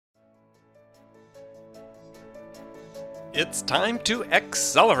It's time to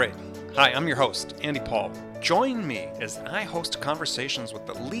accelerate. Hi, I'm your host, Andy Paul. Join me as I host conversations with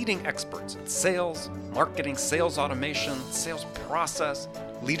the leading experts in sales, marketing, sales automation, sales process,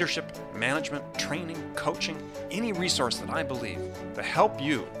 leadership, management, training, coaching, any resource that I believe to help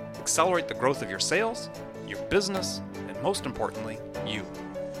you accelerate the growth of your sales, your business, and most importantly, you.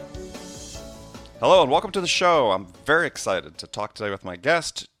 Hello and welcome to the show. I'm very excited to talk today with my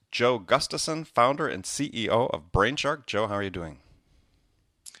guest, Joe Gustafson, founder and CEO of Brainshark. Joe, how are you doing?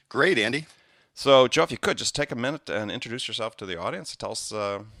 Great, Andy. So, Joe, if you could just take a minute and introduce yourself to the audience. Tell us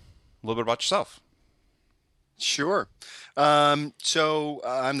a little bit about yourself. Sure. I'm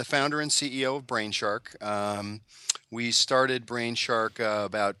the founder and CEO of Brainshark. We started Brainshark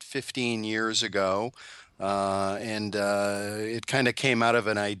about 15 years ago, and it kind of came out of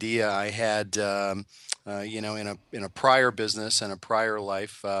an idea I had, in a prior business and a prior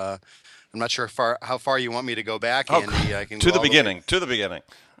life. I'm not sure how far you want me to go back, Oh, Andy. I can to go the all the way. beginning. To the beginning.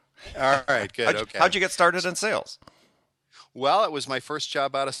 All right, good. How'd Okay. you get started in sales? Well, it was my first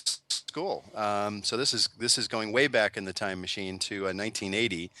job out of school. So this is going way back in the time machine to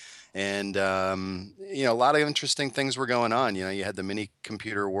 1980, and a lot of interesting things were going on. You had the mini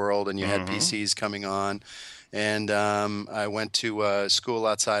computer world, and you had Mm-hmm. PCs coming on, and I went to a school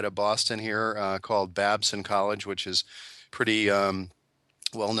outside of Boston here called Babson College, which is pretty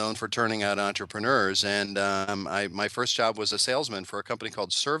well known for turning out entrepreneurs. And my first job was a salesman for a company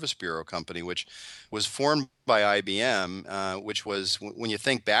called Service Bureau Company, which was formed by IBM. Which was when you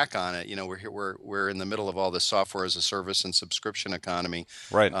think back on it, we're in the middle of all this software as a service and subscription economy,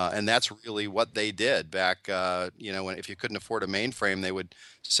 Right. and that's really what they did back. When if you couldn't afford a mainframe, they would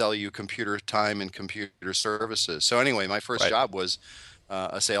sell you computer time and computer services. So anyway, my first Right. job was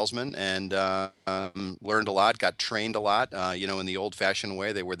a salesman, and learned a lot, got trained a lot, in the old fashioned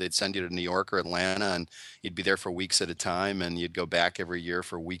way, where they'd send you to New York or Atlanta, and you'd be there for weeks at a time, and you'd go back every year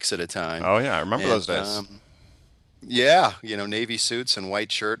for weeks at a time. Oh, yeah. I remember And those days. yeah, navy suits and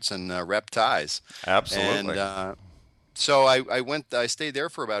white shirts and rep ties. And Absolutely. so I stayed there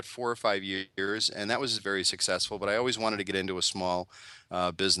for about 4 or 5 years, and that was very successful. But I always wanted to get into a small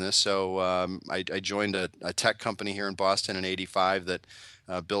business, so I joined a tech company here in Boston in '85 that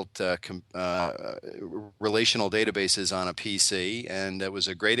built relational databases on a PC, and it was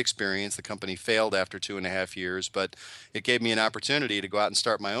a great experience. The company failed after 2.5 years, but it gave me an opportunity to go out and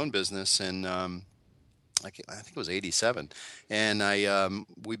start my own business, and I think it was '87, and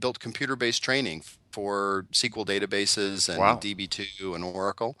we built computer-based training for SQL databases and Wow. DB2 and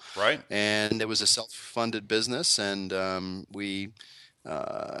Oracle, Right. and it was a self-funded business, and we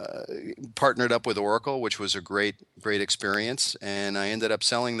uh, partnered up with Oracle, which was a great experience, and I ended up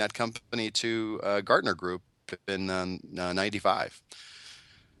selling that company to Gartner Group in '95.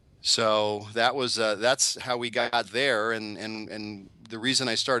 So that's how we got there, and the reason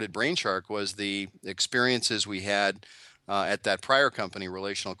I started Brainshark was the experiences we had at that prior company,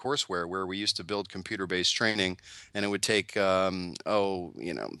 Relational Courseware, where we used to build computer-based training, and it would take 15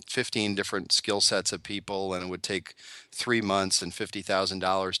 different skill sets of people, and it would take 3 months and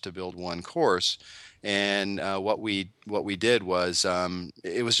 $50,000 to build one course. And what we did was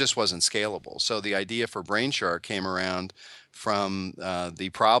it was just wasn't scalable. So the idea for Brainshark came around from the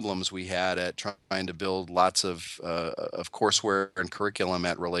problems we had at trying to build lots of courseware and curriculum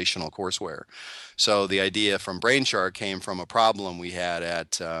at Relational Courseware. So the idea from Brainshark came from a problem we had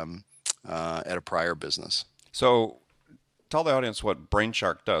at a prior business. So, tell the audience what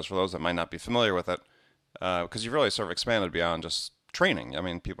Brainshark does for those that might not be familiar with it, because you've really sort of expanded beyond just training. I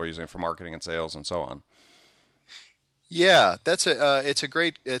mean, people are using it for marketing and sales and so on. Yeah, it's a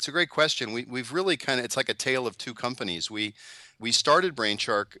great question. We've really kind of, it's like a tale of two companies. We started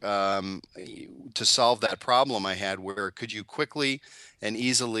Brainshark to solve that problem I had, where could you quickly and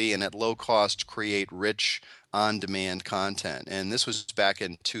easily and at low cost create rich on-demand content. And this was back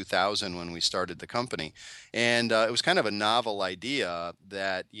in 2000 when we started the company, and it was kind of a novel idea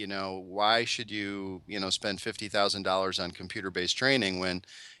that, why should you spend $50,000 on computer-based training when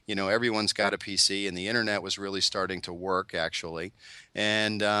everyone's got a PC, and the internet was really starting to work actually.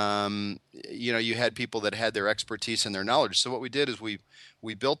 And you had people that had their expertise and their knowledge. So what we did is we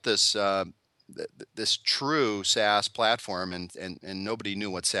built this true SaaS platform, and nobody knew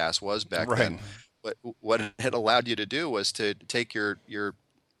what SaaS was back Right. then. But what it allowed you to do was to take your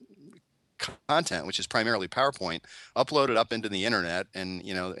content, which is primarily PowerPoint, upload it up into the internet, and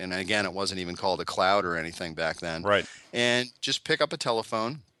again, it wasn't even called a cloud or anything back then, Right. and just pick up a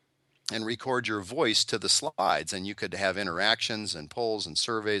telephone and record your voice to the slides, and you could have interactions and polls and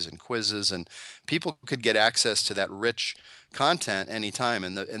surveys and quizzes, and people could get access to that rich content anytime.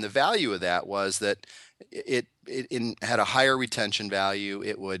 And the value of that was that had a higher retention value.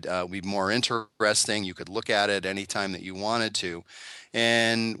 It would be more interesting. You could look at it anytime that you wanted to.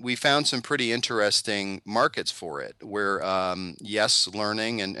 And we found some pretty interesting markets for it where, yes,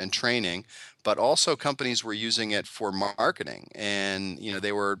 learning and training, but also companies were using it for marketing. And,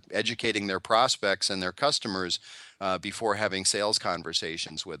 they were educating their prospects and their customers before having sales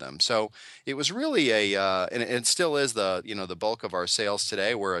conversations with them. So it was really and it still is the bulk of our sales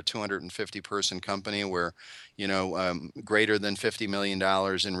today. We're a 250 person company. We're, greater than $50 million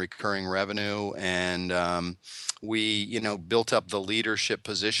in recurring revenue. And we, built up the leadership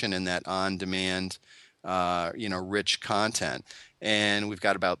position in that on-demand, rich content. And we've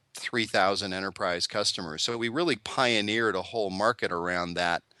got about 3,000 enterprise customers. So we really pioneered a whole market around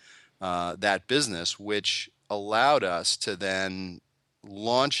that business, which allowed us to then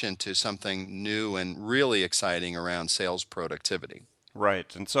launch into something new and really exciting around sales productivity.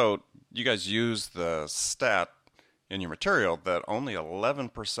 Right. And so you guys use the stat in your material that only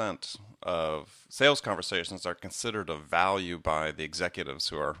 11% of sales conversations are considered of value by the executives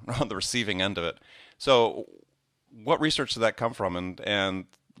who are on the receiving end of it. So what research did that come from, and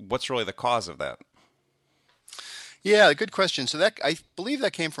what's really the cause of that? Yeah, good question. So that I believe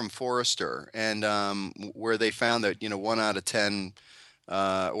that came from Forrester, and where they found that 1 out of 10,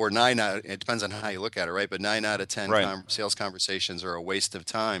 or 9 out. It depends on how you look at it, right? But 9 out of 10 Right. sales conversations are a waste of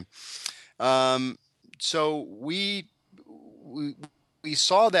time. Um, so we we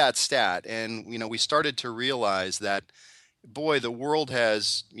saw that stat, and we started to realize that, boy, the world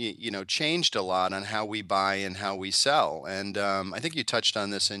has changed a lot on how we buy and how we sell. And I think you touched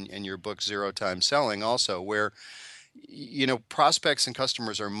on this in your book Zero Time Selling also, where prospects and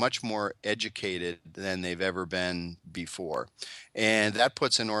customers are much more educated than they've ever been before. And that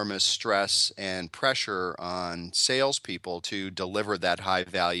puts enormous stress and pressure on salespeople to deliver that high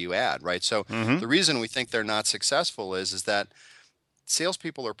value add, right? So Mm-hmm. the reason we think they're not successful is that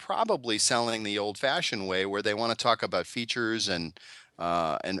salespeople are probably selling the old fashioned way, where they want to talk about features and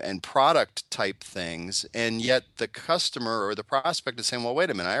product type things. And yet the customer or the prospect is saying, well, wait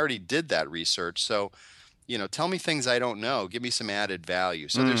a minute, I already did that research. So tell me things I don't know. Give me some added value.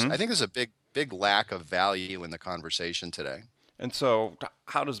 So Mm-hmm. I think there's a big lack of value in the conversation today. And so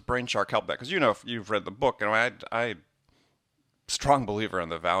how does BrainShark help that? Because if you've read the book, and I strong believer in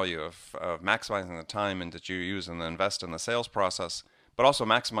the value of maximizing the time and that you use and invest in the sales process, but also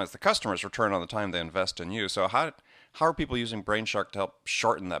maximize the customer's return on the time they invest in you. So how are people using BrainShark to help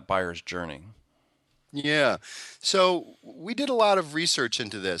shorten that buyer's journey? Yeah. So we did a lot of research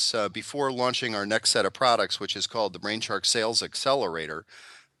into this before launching our next set of products, which is called the BrainShark Sales Accelerator,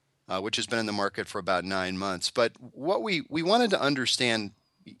 which has been in the market for about 9 months. But what we wanted to understand,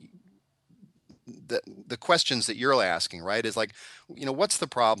 the questions that you're asking, right, is like, what's the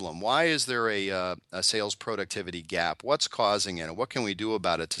problem? Why is there a sales productivity gap? What's causing it? And what can we do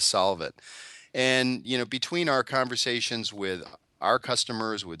about it to solve it? And between our conversations with our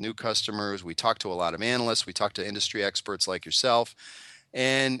customers, with new customers, we talked to a lot of analysts, we talked to industry experts like yourself,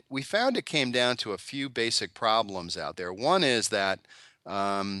 and we found it came down to a few basic problems out there. One is that,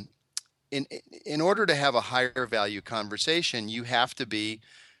 um, in order to have a higher value conversation, you have to be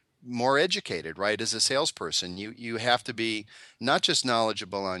more educated, right? As a salesperson, you have to be not just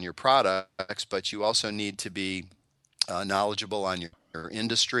knowledgeable on your products, but you also need to be knowledgeable on your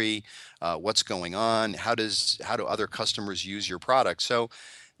industry, what's going on, how do other customers use your product. So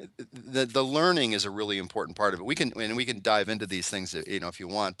the learning is a really important part of it. We can dive into these things, if you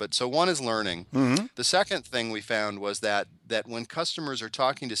want. But so one is learning. Mm-hmm. The second thing we found was that when customers are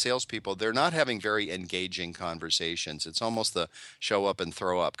talking to salespeople, they're not having very engaging conversations. It's almost the show up and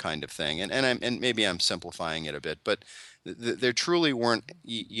throw up kind of thing. And maybe I'm simplifying it a bit, but they truly weren't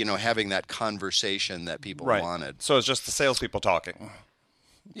having that conversation that people Right. wanted. So it's just the salespeople talking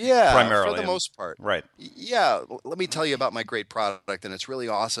Yeah, for primarily, the and most part. right. Yeah, let me tell you about my great product, and it's really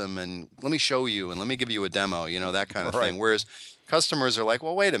awesome, and let me show you and let me give you a demo, that kind of Right. thing. Whereas customers are like,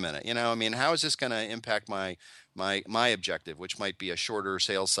 well, wait a minute, I mean, how is this going to impact my objective, which might be a shorter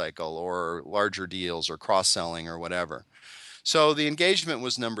sales cycle or larger deals or cross-selling or whatever. So the engagement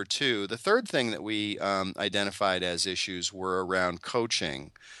was number two. The third thing that we identified as issues were around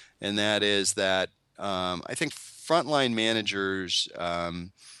coaching, and that is that I think frontline managers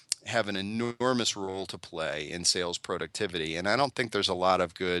have an enormous role to play in sales productivity, and I don't think there's a lot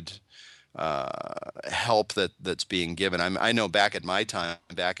of good help that's being given. I know back at my time,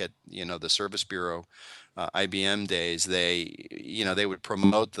 back at the service bureau IBM days, they would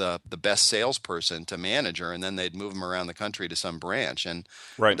promote the best salesperson to manager, and then they'd move them around the country to some branch. And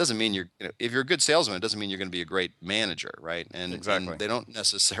it Right. doesn't mean if you're a good salesman, it doesn't mean you're going to be a great manager, right? And Exactly. they don't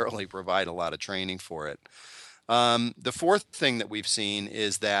necessarily provide a lot of training for it. The fourth thing that we've seen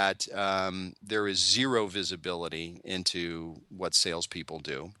is that there is zero visibility into what salespeople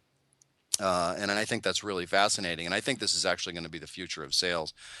do. And I think that's really fascinating. And I think this is actually going to be the future of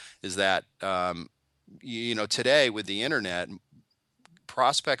sales, is that today with the internet,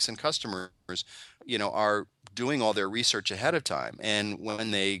 prospects and customers, are doing all their research ahead of time. And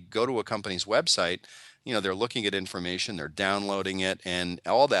when they go to a company's website, they're looking at information, they're downloading it, and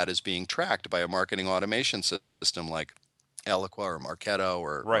all that is being tracked by a marketing automation system like Eloqua or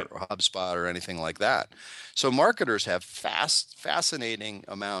Marketo Right. or HubSpot or anything like that. So marketers have fascinating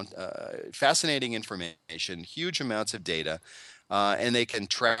information, huge amounts of data, and they can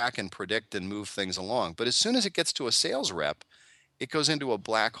track and predict and move things along. But as soon as it gets to a sales rep, it goes into a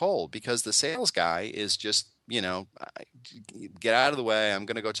black hole because the sales guy is just, get out of the way. I'm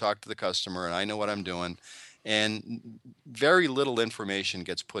going to go talk to the customer and I know what I'm doing. And very little information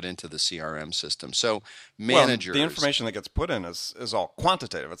gets put into the CRM system. So Well, and the managers, information that gets put in is all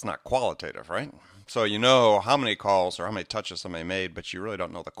quantitative. It's not qualitative, right? So you know how many calls or how many touches somebody made, but you really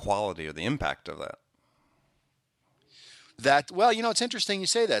don't know the quality or the impact of that. well, it's interesting you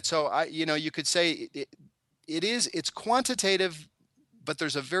say that. So you could say it's quantitative, but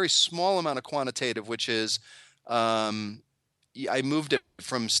there's a very small amount of quantitative, which is um, I moved it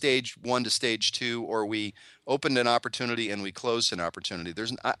from stage one to stage two, or we opened an opportunity and we closed an opportunity.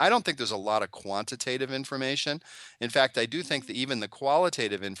 I don't think there's a lot of quantitative information. In fact, I do think that even the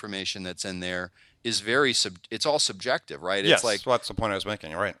qualitative information that's in there is it's all subjective, right? It's Yes, like, well, that's the point I was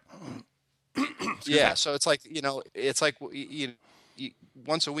making. You're right. Excuse me. yeah, so it's like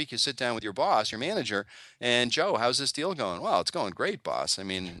once a week you sit down with your boss, your manager, and Joe, how's this deal going? Well, it's going great, boss. I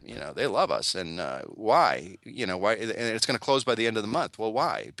mean, they love us, and why? Why? And it's going to close by the end of the month. Well,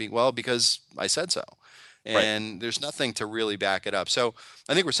 why? Well, because I said so, Right. and there's nothing to really back it up. So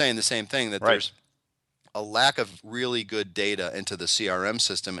I think we're saying the same thing, that Right. there's a lack of really good data into the CRM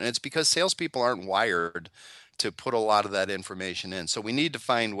system, and it's because salespeople aren't wired to put a lot of that information in. So we need to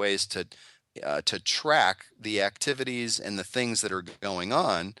find ways to track the activities and the things that are going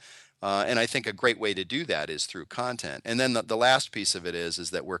on. And I think a great way to do that is through content. And then the last piece of it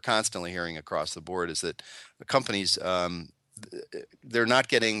is that we're constantly hearing across the board is that companies, they're not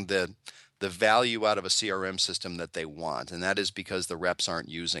getting the value out of a CRM system that they want, and that is because the reps aren't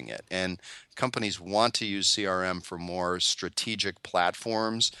using it. And companies want to use CRM for more strategic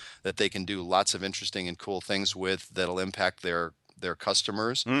platforms that they can do lots of interesting and cool things with that'll impact their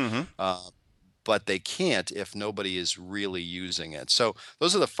customers. Mm-hmm. But they can't if nobody is really using it. So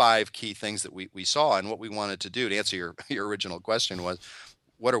those are the five key things that we saw. And what we wanted to do to answer your original question was,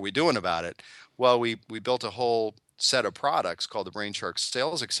 what are we doing about it? Well, we built a whole set of products called the BrainShark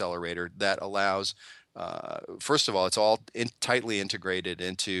Sales Accelerator that allows, first of all, it's all tightly integrated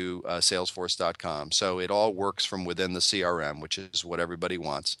into Salesforce.com. So it all works from within the CRM, which is what everybody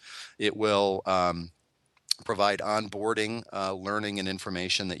wants. It will provide onboarding, learning, and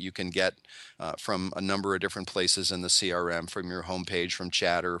information that you can get from a number of different places in the CRM, from your homepage, from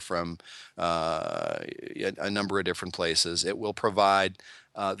Chatter, from a number of different places. It will provide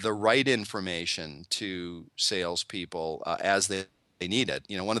the right information to salespeople as they need it.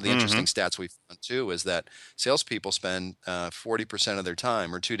 One of the Mm-hmm. interesting stats we found too is that salespeople spend 40% of their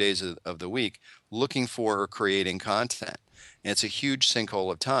time, or 2 days of the week, looking for or creating content. And it's a huge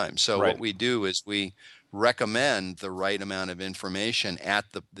sinkhole of time. So what Right. we do is we recommend the right amount of information at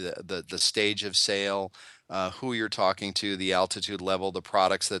the stage of sale, who you're talking to, the altitude level, the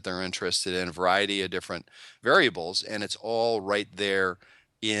products that they're interested in, a variety of different variables, and it's all right there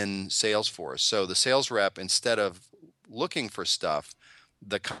in Salesforce. So the sales rep, instead of looking for stuff,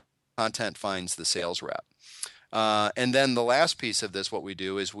 the content finds the sales rep. And then the last piece of this, what we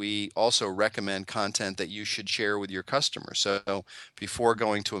do is we also recommend content that you should share with your customers. So before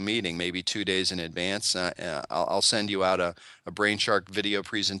going to a meeting, maybe 2 days in advance, I'll send you out a BrainShark video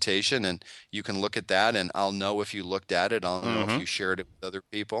presentation, and you can look at that, and I'll know if you looked at it. I'll know if Mm-hmm. you shared it with other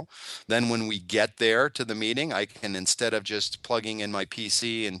people. Then when we get there to the meeting, I can, instead of just plugging in my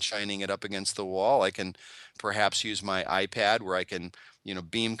PC and shining it up against the wall, I can perhaps use my iPad, where I can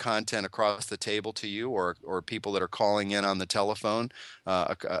beam content across the table to you, or people that are calling in on the telephone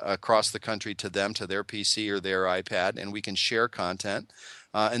across the country to them, to their PC or their iPad, and we can share content.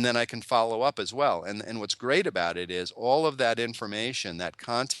 And then I can follow up as well. And what's great about it is all of that information, that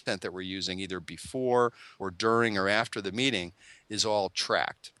content that we're using either before or during or after the meeting, is all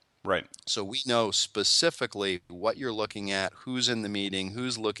tracked. Right. So we know specifically what you're looking at, who's in the meeting,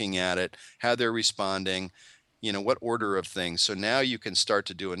 who's looking at it, how they're responding, what order of things. So now you can start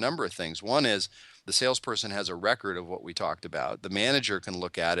to do a number of things. One is the salesperson has a record of what we talked about. The manager can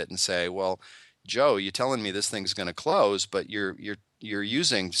look at it and say, well, Joe, you're telling me this thing's going to close, but you're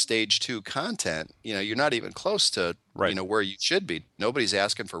using stage two content. You're not even close to Right. where you should be. Nobody's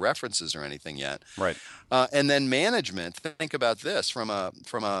asking for references or anything yet. Right. And then management, think about this from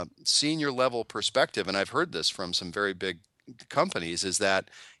a senior level perspective, and I've heard this from some very big companies, is that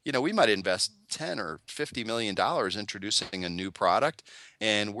we might invest 10 or 50 million dollars introducing a new product,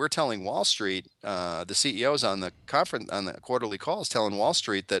 and we're telling Wall Street, the CEOs on the quarterly calls, telling Wall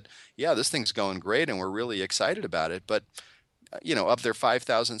Street that yeah, this thing's going great and we're really excited about it, but of their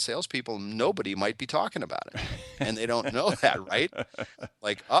 5,000 salespeople, nobody might be talking about it, and they don't know that, right?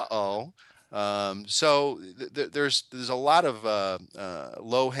 Like, uh-oh. So there's a lot of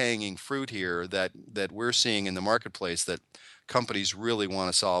low-hanging fruit here that we're seeing in the marketplace that companies really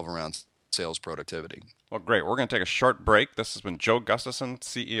want to solve around sales productivity. Well, great. We're going to take a short break. This has been Joe Gustafson,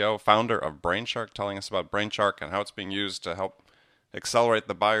 CEO, founder of Brainshark, telling us about Brainshark and how it's being used to help accelerate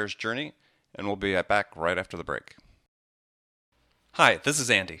the buyer's journey. And we'll be back right after the break. Hi, this is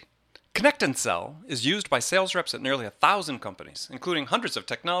Andy. Connect and Sell is used by sales reps at nearly 1,000 companies, including hundreds of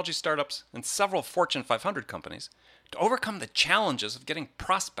technology startups and several Fortune 500 companies, to overcome the challenges of getting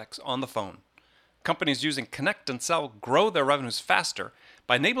prospects on the phone. Companies using Connect and Sell grow their revenues faster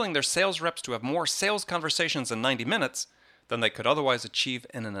by enabling their sales reps to have more sales conversations in 90 minutes than they could otherwise achieve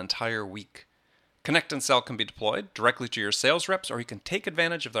in an entire week. Connect and Sell can be deployed directly to your sales reps, or you can take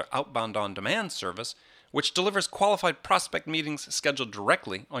advantage of their outbound on-demand service, which delivers qualified prospect meetings scheduled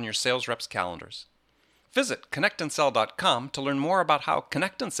directly on your sales reps' calendars. Visit connectandsell.com to learn more about how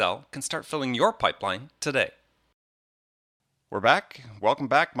Connect and Sell can start filling your pipeline today. We're back. Welcome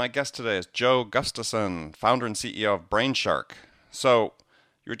back. My guest today is Joe Gustafson, founder and CEO of Brainshark. So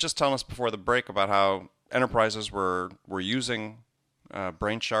you were just telling us before the break about how enterprises were using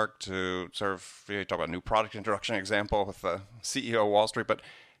Brainshark to sort of, you talk about new product introduction example with the CEO of Wall Street, but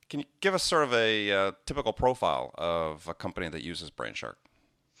can you give us sort of a typical profile of a company that uses Brainshark?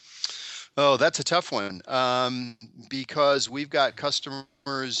 Oh, that's a tough one, because we've got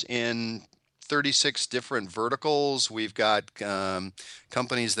customers in 36 different verticals. We've got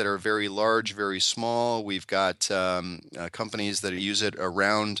companies that are very large, very small. We've got companies that use it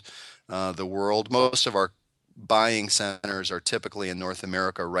around the world. Most of our buying centers are typically in North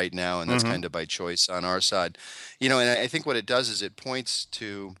America right now, and that's kind of by choice on our side. And I think what it does is it points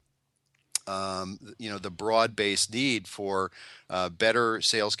to the broad-based need for better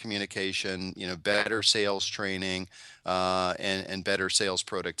sales communication, better sales training, and better sales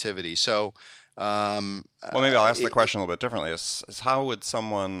productivity. So, well, maybe I'll ask the question a little bit differently. Is how would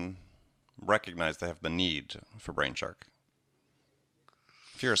someone recognize they have the need for Brainshark?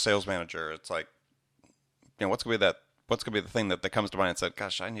 If you're a sales manager, it's like, what's going to be the thing that comes to mind and said,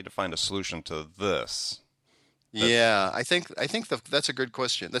 gosh, I need to find a solution to this. Yeah, I think that's a good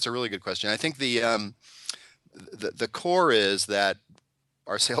question. That's a really good question. I think the core is that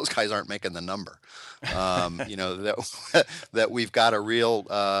our sales guys aren't making the number. That we've got a real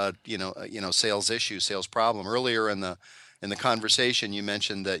sales issue, sales problem. Earlier in the conversation, you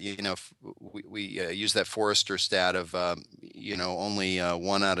mentioned that we use that Forrester stat of only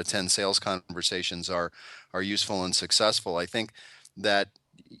 1 out of 10 sales conversations are useful and successful. I think that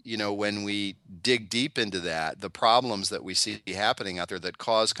when we dig deep into that, the problems that we see happening out there that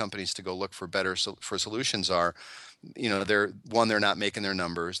cause companies to go look for solutions are, they're not making their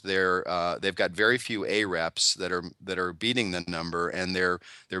numbers. They've got very few A reps that are beating the number, and their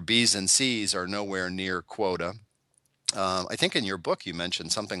B's and C's are nowhere near quota. I think in your book you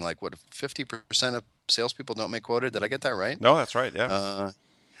mentioned something like 50% of salespeople don't make quota. Did I get that right? No, that's right. Yeah.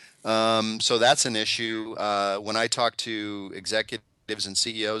 So that's an issue. When I talk to executives and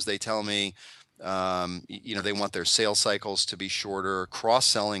CEOs, they tell me, they want their sales cycles to be shorter.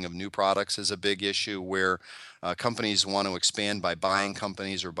 Cross-selling of new products is a big issue where companies want to expand by buying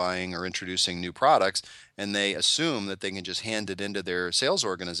companies or buying or introducing new products, and they assume that they can just hand it into their sales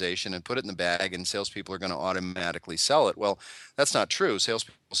organization and put it in the bag, and salespeople are going to automatically sell it. Well, that's not true.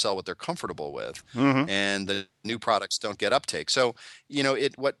 Salespeople sell what they're comfortable with, and the new products don't get uptake. So,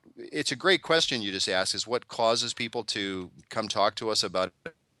 it's a great question you just asked, is what causes people to come talk to us about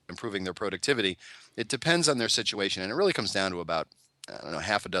improving their productivity. It depends on their situation, and it really comes down to about, I don't know,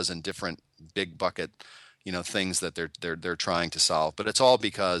 half a dozen different big bucket things that they're trying to solve. But it's all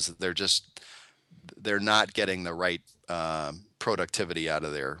because they're not getting the right productivity out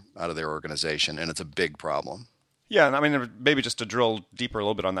of their organization, and it's a big problem. Yeah, and I mean, maybe just to drill deeper a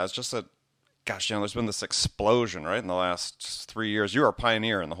little bit on that, it's just that, gosh, there's been this explosion, right, in the last 3 years. You are a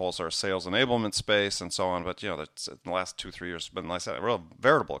pioneer in the whole sort of sales enablement space and so on, but, that's in the last 2, 3 years, it's been, like I said, a real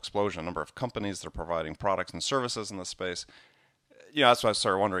veritable explosion, a number of companies that are providing products and services in this space. That's why I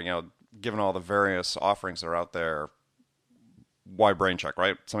started wondering, given all the various offerings that are out there, why BrainCheck,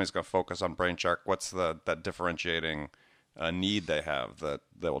 right? Somebody's going to focus on BrainCheck. What's that differentiating need they have that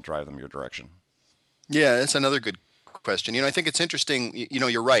will drive them your direction? Yeah, that's another good question. I think it's interesting.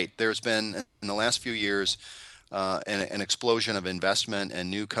 You're right. There's been in the last few years an explosion of investment and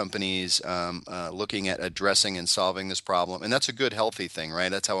new companies looking at addressing and solving this problem, and that's a good, healthy thing, right?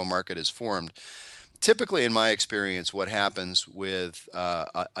 That's how a market is formed. Typically, in my experience, what happens with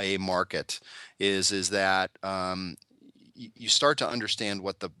a market is that you start to understand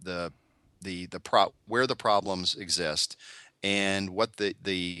what where the problems exist and what the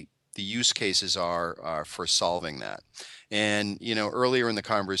use cases are for solving that. And earlier in the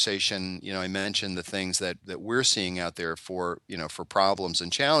conversation, I mentioned the things that we're seeing out there for for problems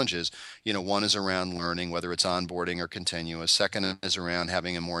and challenges. One is around learning, whether it's onboarding or continuous. Second is around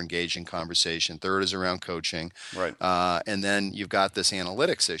having a more engaging conversation. Third is around coaching. Right. And then you've got this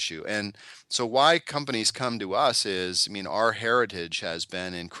analytics issue. And so why companies come to us is, our heritage has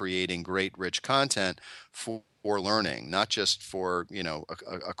been in creating great, rich content for learning, not just for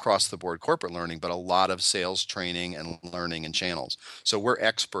across the board corporate learning, but a lot of sales training and learning and channels. So we're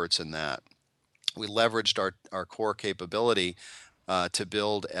experts in that. We leveraged our core capability to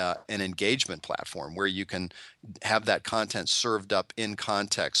build an engagement platform where you can have that content served up in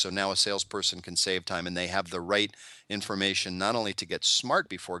context. So now a salesperson can save time and they have the right information not only to get smart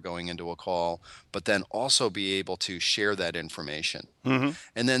before going into a call, but then also be able to share that information. Mm-hmm.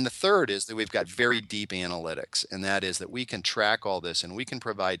 And then the third is that we've got very deep analytics, and that is that we can track all this and we can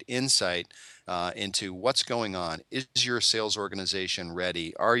provide insight into what's going on. Is your sales organization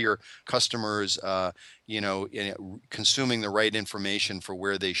ready? Are your customers, consuming the right information for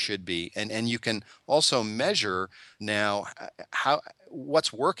where they should be? And you can also measure now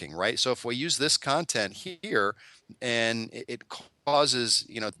what's working, right? So if we use this content here, and it causes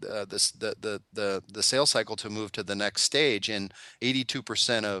the sales cycle to move to the next stage, and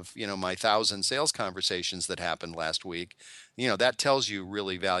 82% of my 1,000 sales conversations that happened last week, that tells you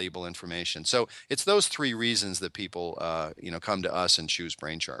really valuable information. So it's those three reasons that people come to us and choose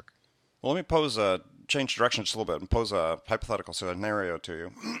BrainShark. Well, let me change direction just a little bit and pose a hypothetical scenario to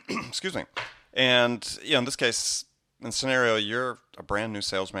you. Excuse me. And, in this case, in the scenario, you're a brand new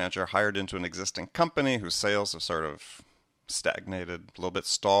sales manager hired into an existing company whose sales have sort of stagnated, a little bit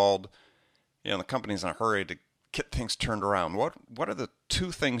stalled. The company's in a hurry to get things turned around. What are the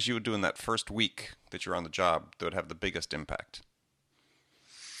two things you would do in that first week that you're on the job that would have the biggest impact?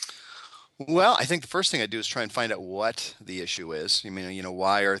 Well, I think the first thing I do is try and find out what the issue is.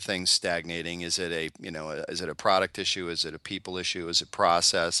 Why are things stagnating? Is it is it a product issue? Is it a people issue? Is it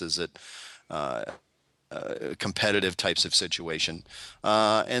process? Is it competitive types of situation?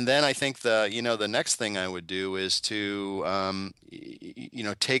 And then I think the next thing I would do is to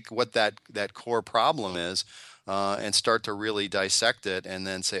take what that core problem is and start to really dissect it, and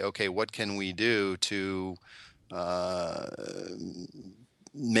then say, okay, what can we do to uh,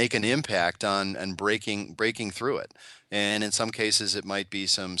 make an impact on and breaking through it. And in some cases, it might be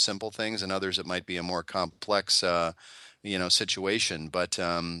some simple things, and others it might be a more complex, situation. But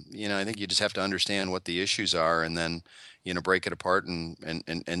I think you just have to understand what the issues are, and then break it apart, and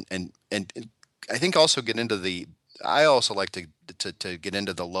I think also get into the. I also like to get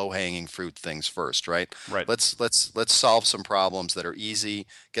into the low hanging fruit things first, right? Right. Let's solve some problems that are easy,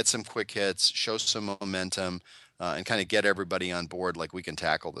 get some quick hits, show some momentum, and kind of get everybody on board, like we can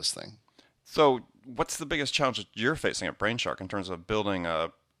tackle this thing. So, what's the biggest challenge that you're facing at BrainShark in terms of building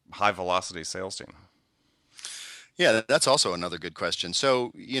a high velocity sales team? Yeah, that's also another good question.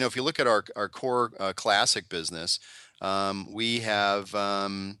 So, if you look at our core classic business, we have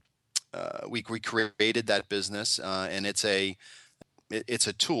we created that business, and it's a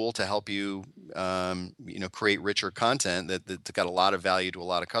tool to help you create richer content that's got a lot of value to a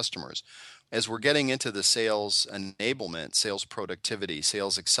lot of customers. As we're getting into the sales enablement, sales productivity,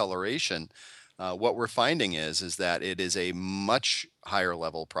 sales acceleration, what we're finding is that it is a much higher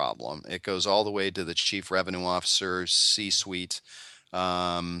level problem. It goes all the way to the chief revenue officer, C-suite,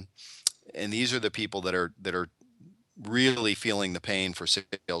 and these are the people that are really feeling the pain for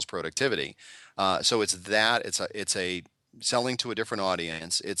sales productivity. So it's a selling to a different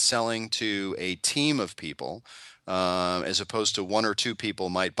audience. It's selling to a team of people as opposed to one or two people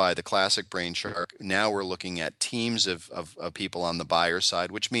might buy the classic Brain Shark. Now we're looking at teams of people on the buyer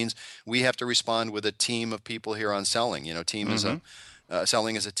side, which means we have to respond with a team of people here on selling. Team is Mm-hmm. a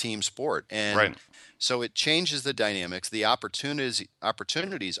selling is a team sport, and Right. so it changes the dynamics. The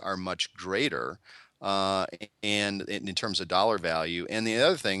opportunities are much greater, uh, and in terms of dollar value. And the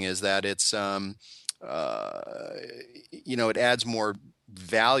other thing is that uh, it adds more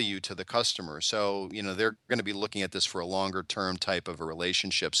value to the customer. So, they're going to be looking at this for a longer term type of a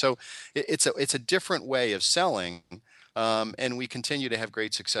relationship. So it's a different way of selling. And we continue to have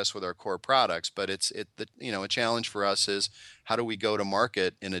great success with our core products, but a challenge for us is how do we go to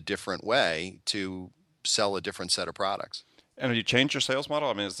market in a different way to sell a different set of products. And have you changed your sales model?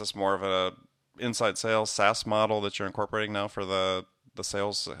 I mean, is this more of a inside sales SaaS model that you're incorporating now for the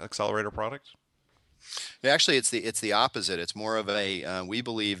sales accelerator product? Actually, it's the opposite. It's more of we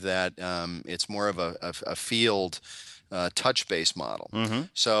believe that it's more of a field touch-based model. Mm-hmm.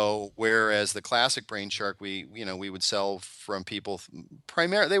 So whereas the classic Brain Shark, we would sell from people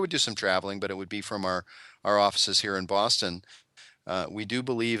primarily, they would do some traveling, but it would be from our offices here in Boston. We do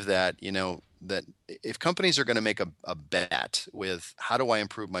believe that that if companies are going to make a bet with how do I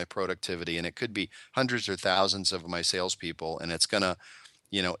improve my productivity, and it could be hundreds or thousands of my salespeople, and it's going to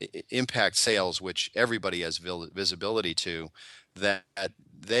impact sales, which everybody has visibility to, that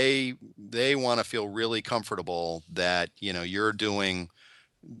they want to feel really comfortable that you're doing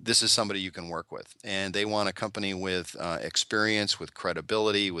this is somebody you can work with, and they want a company with experience, with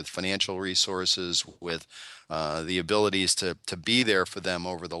credibility, with financial resources, with the abilities to be there for them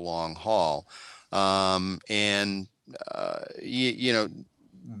over the long haul, and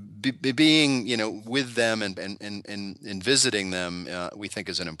being with them and visiting them, we think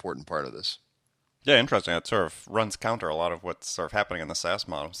is an important part of this. Yeah, interesting. It sort of runs counter a lot of what's sort of happening in the SaaS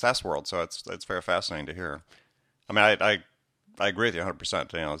model, SaaS world. So it's very fascinating to hear. I mean, I agree with you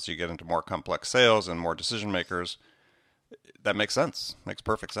 100%. As you get into more complex sales and more decision makers, that makes sense. Makes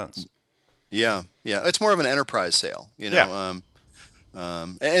perfect sense. Yeah, yeah, it's more of an enterprise sale, Yeah.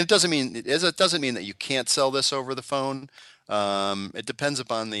 and it doesn't mean that you can't sell this over the phone. It depends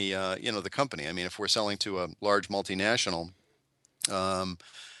upon the company. I mean, if we're selling to a large multinational, um,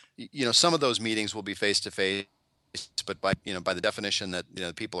 some of those meetings will be face to face, but by the definition that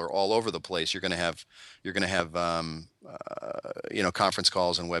people are all over the place, you're going to have conference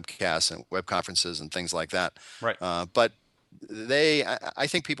calls and webcasts and web conferences and things like that. Right. But I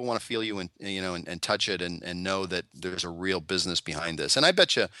think people want to feel you and touch it and know that there's a real business behind this. And I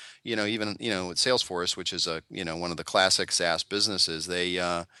bet you, even with Salesforce, which is one of the classic SaaS businesses,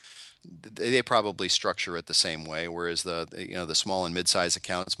 they probably structure it the same way. Whereas the small and mid-sized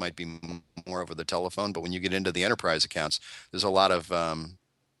accounts might be more over the telephone, but when you get into the enterprise accounts, there's a lot of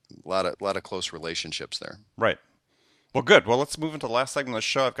close relationships there. Right. Well, good. Well, let's move into the last segment of the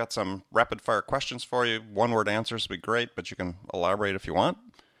show. I've got some rapid fire questions for you. One word answers would be great, but you can elaborate if you want.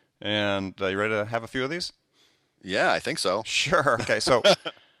 And you ready to have a few of these? Yeah, I think so. Sure. Okay.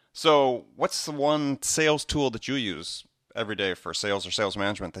 So what's the one sales tool that you use every day for sales or sales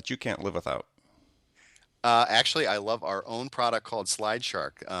management that you can't live without? Actually, I love our own product called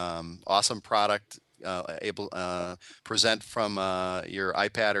SlideShark. Awesome product, able present from your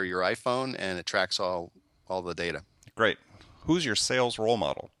iPad or your iPhone, and it tracks all the data. Great. Who's your sales role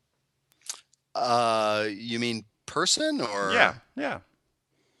model? You mean person Yeah. or? Yeah.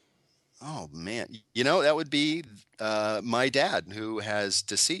 Oh man, that would be my dad, who has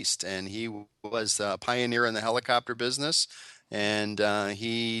deceased, and he was a pioneer in the helicopter business, and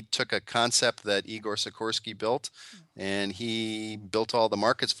he took a concept that Igor Sikorsky built, and he built all the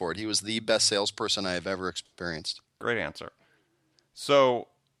markets for it. He was the best salesperson I have ever experienced. Great answer. So,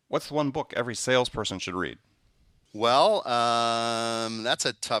 what's the one book every salesperson should read? Well, that's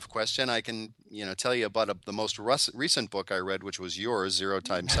a tough question. I can, tell you about the most recent book I read, which was yours, Zero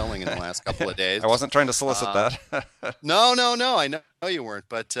Time Selling, in the last couple of days. I wasn't trying to solicit Uh, that. no, no, no. I know you weren't,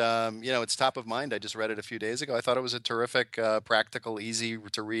 but it's top of mind. I just read it a few days ago. I thought it was a terrific, practical, easy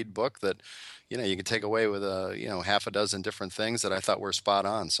to read book that, you can take away with half a dozen different things that I thought were spot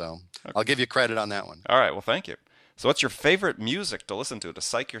on. So I'll give you credit on that one. All right. Well, thank you. So, what's your favorite music to listen to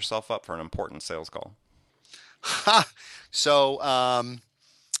psych yourself up for an important sales call? Ha! So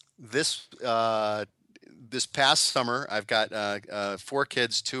this this past summer, I've got four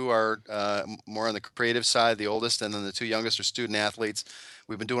kids. Two are more on the creative side, the oldest, and then the two youngest are student athletes.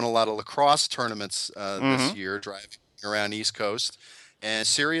 We've been doing a lot of lacrosse tournaments Mm-hmm. this year, driving around East Coast. And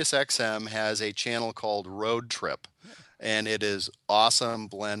SiriusXM has a channel called Road Trip, and it is awesome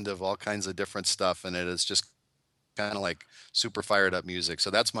blend of all kinds of different stuff, and it is just kind of like super fired up music.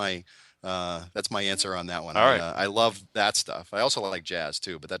 So that's my answer on that one. All right. I love that stuff. I also like jazz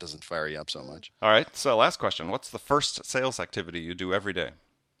too, but that doesn't fire you up so much. All right. So last question. What's the first sales activity you do every day?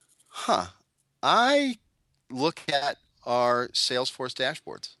 Huh. I look at our Salesforce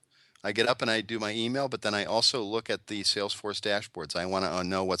dashboards. I get up and I do my email, but then I also look at the Salesforce dashboards. I want to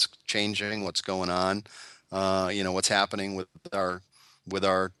know what's changing, what's going on, what's happening with our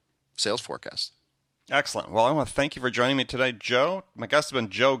sales forecast. Excellent. Well, I want to thank you for joining me today, Joe. My guest has been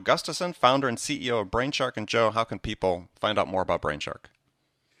Joe Gustafson, founder and CEO of Brainshark. And Joe, how can people find out more about Brainshark?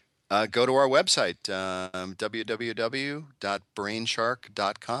 Go to our website,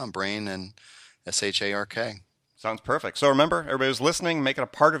 www.brainshark.com, brain and SHARK. Sounds perfect. So remember, everybody who's listening, make it a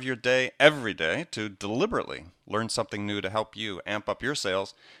part of your day every day to deliberately learn something new to help you amp up your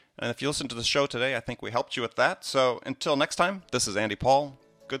sales. And if you listen to the show today, I think we helped you with that. So until next time, this is Andy Paul.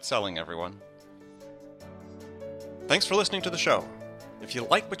 Good selling, everyone. Thanks for listening to the show. If you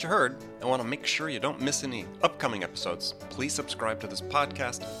like what you heard and want to make sure you don't miss any upcoming episodes, please subscribe to this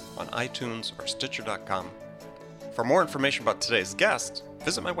podcast on iTunes or Stitcher.com. For more information about today's guest,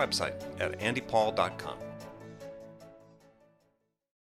 visit my website at andypaul.com.